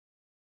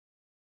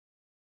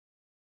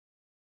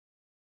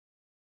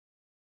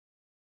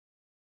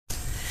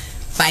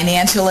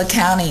Financial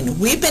accounting.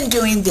 We've been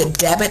doing the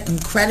debit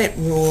and credit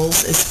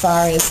rules as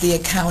far as the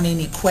accounting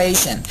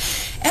equation.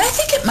 And I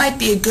think it might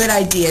be a good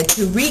idea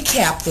to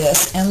recap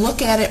this and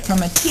look at it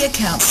from a T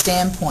account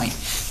standpoint.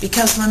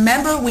 Because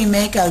remember, we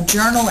make our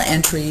journal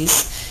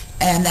entries,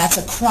 and that's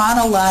a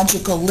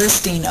chronological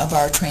listing of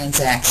our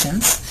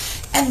transactions.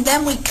 And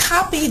then we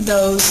copy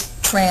those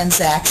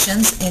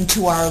transactions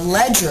into our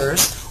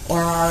ledgers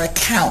or our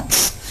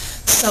accounts.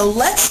 So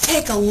let's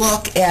take a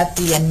look at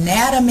the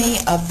anatomy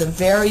of the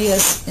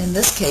various, in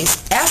this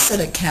case, asset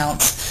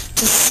accounts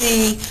to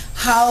see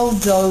how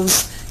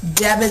those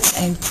debits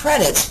and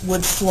credits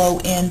would flow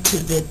into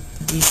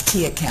these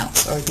T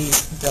accounts or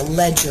the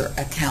ledger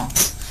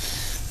accounts.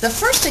 The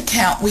first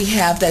account we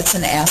have that's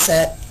an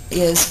asset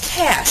is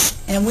cash,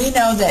 and we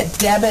know that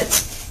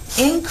debits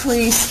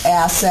increase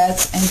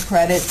assets and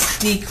credits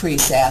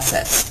decrease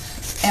assets.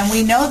 And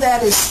we know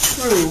that is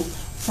true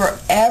for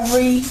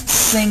every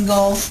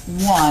single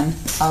one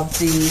of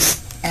these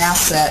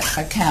asset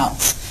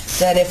accounts.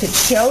 That if it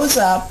shows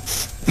up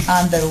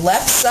on the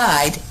left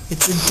side,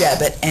 it's a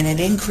debit and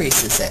it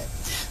increases it.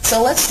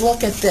 So let's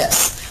look at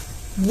this.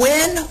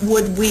 When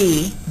would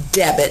we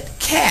debit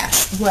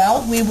cash?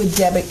 Well, we would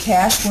debit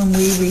cash when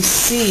we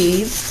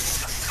receive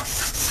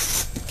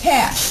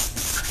cash,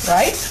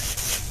 right?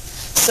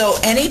 So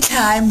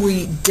anytime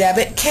we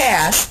debit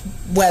cash,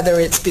 whether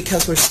it's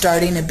because we're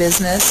starting a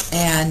business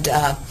and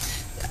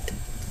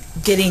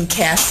getting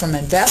cash from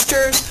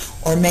investors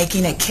or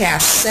making a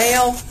cash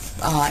sale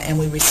and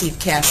we receive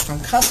cash from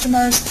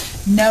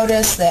customers,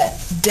 notice that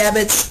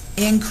debits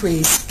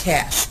increase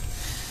cash.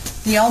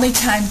 The only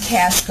time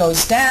cash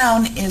goes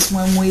down is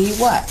when we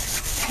what?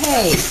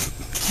 Pay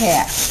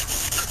cash.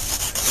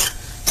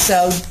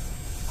 So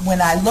when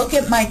I look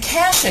at my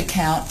cash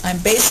account, I'm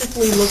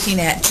basically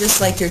looking at,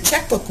 just like your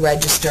checkbook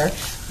register,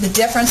 the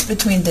difference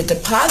between the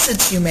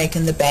deposits you make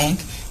in the bank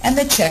and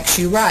the checks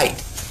you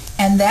write.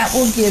 And that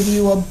will give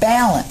you a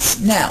balance.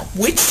 Now,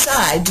 which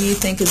side do you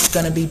think is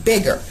going to be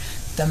bigger?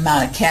 The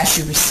amount of cash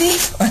you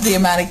receive or the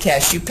amount of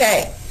cash you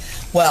pay?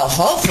 Well,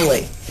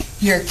 hopefully,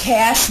 your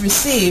cash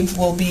received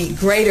will be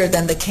greater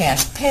than the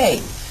cash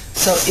paid.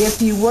 So if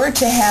you were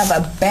to have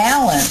a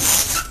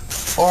balance,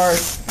 or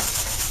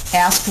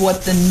ask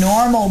what the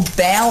normal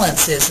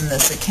balance is in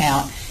this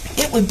account,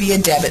 it would be a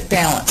debit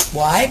balance.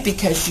 Why?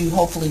 Because you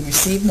hopefully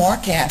receive more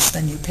cash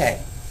than you pay.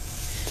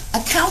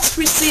 Accounts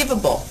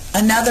receivable,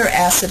 another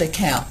asset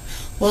account.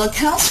 Well,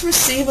 accounts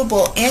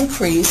receivable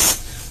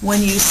increase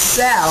when you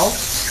sell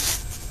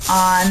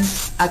on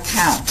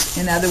account.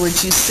 In other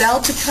words, you sell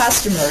to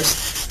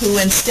customers who,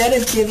 instead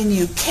of giving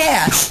you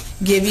cash,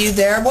 give you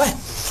their what?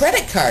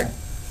 Credit card.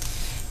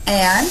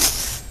 And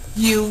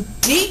you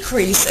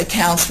decrease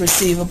accounts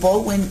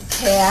receivable when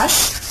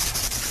cash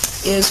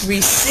is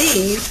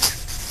received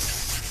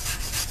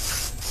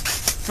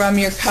from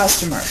your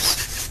customers.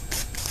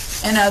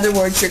 In other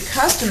words, your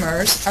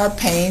customers are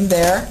paying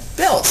their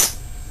bills.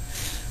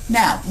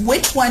 Now,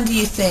 which one do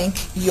you think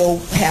you'll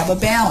have a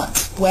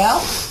balance? Well,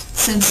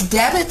 since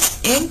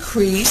debits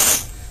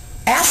increase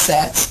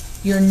assets,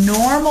 your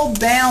normal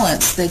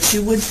balance that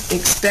you would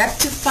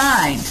expect to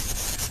find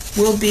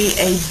will be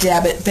a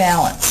debit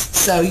balance.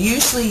 So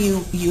usually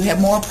you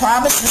have more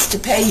promises to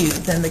pay you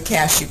than the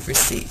cash you've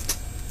received.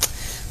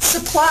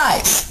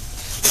 Supplies.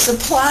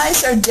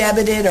 Supplies are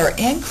debited or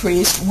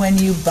increased when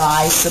you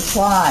buy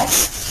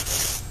supplies.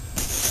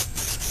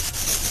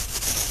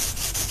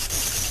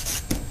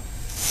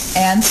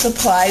 And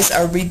supplies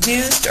are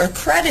reduced or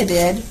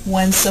credited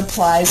when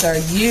supplies are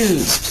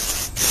used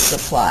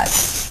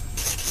supplies.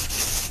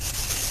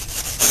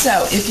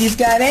 So if you've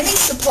got any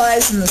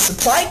supplies in the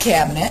supply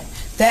cabinet,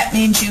 that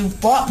means you've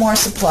bought more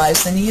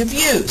supplies than you've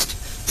used.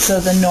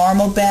 So the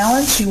normal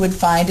balance you would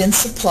find in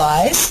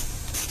supplies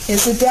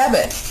is a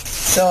debit.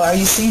 So are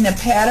you seeing a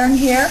pattern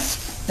here?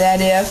 That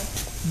if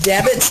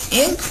debits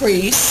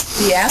increase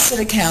the asset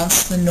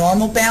accounts, the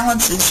normal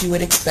balances you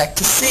would expect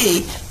to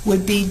see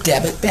would be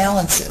debit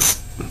balances.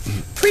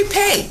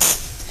 Prepaids.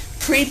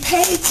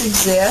 Prepaids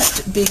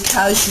exist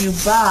because you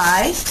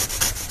buy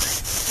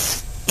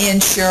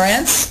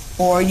insurance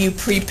or you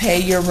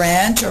prepay your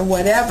rent or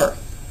whatever.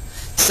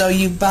 So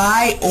you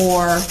buy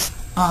or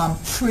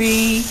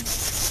prepay.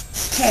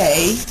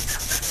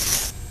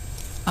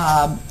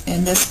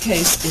 In this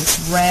case, it's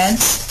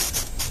rent,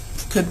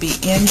 could be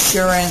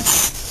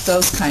insurance,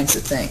 those kinds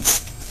of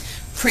things.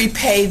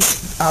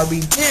 Prepaids are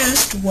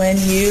reduced when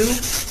you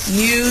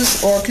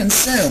use or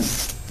consume.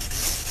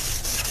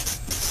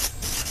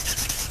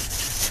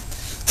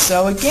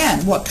 So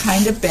again, what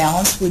kind of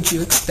balance would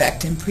you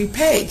expect in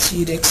prepaids?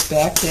 You'd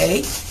expect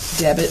a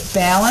debit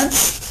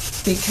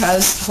balance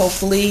because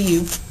hopefully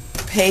you've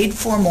paid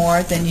for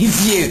more than you've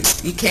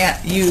used. You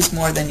can't use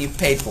more than you've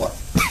paid for.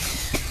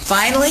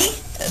 Finally,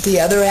 the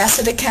other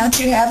asset account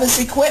you have is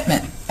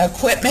equipment.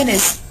 Equipment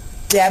is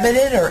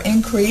debited or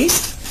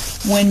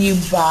increased when you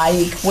buy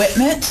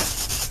equipment.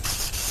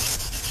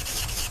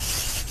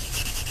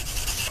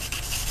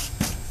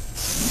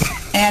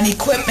 And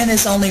equipment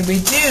is only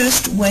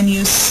reduced when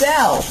you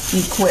sell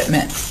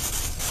equipment.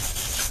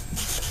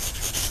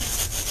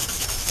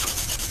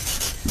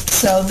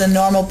 So the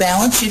normal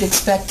balance you'd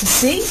expect to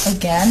see,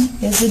 again,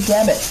 is a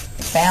debit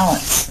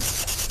balance.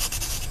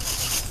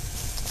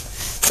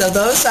 So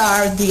those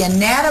are the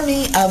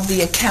anatomy of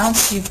the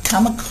accounts you've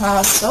come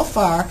across so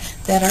far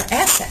that are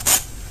assets.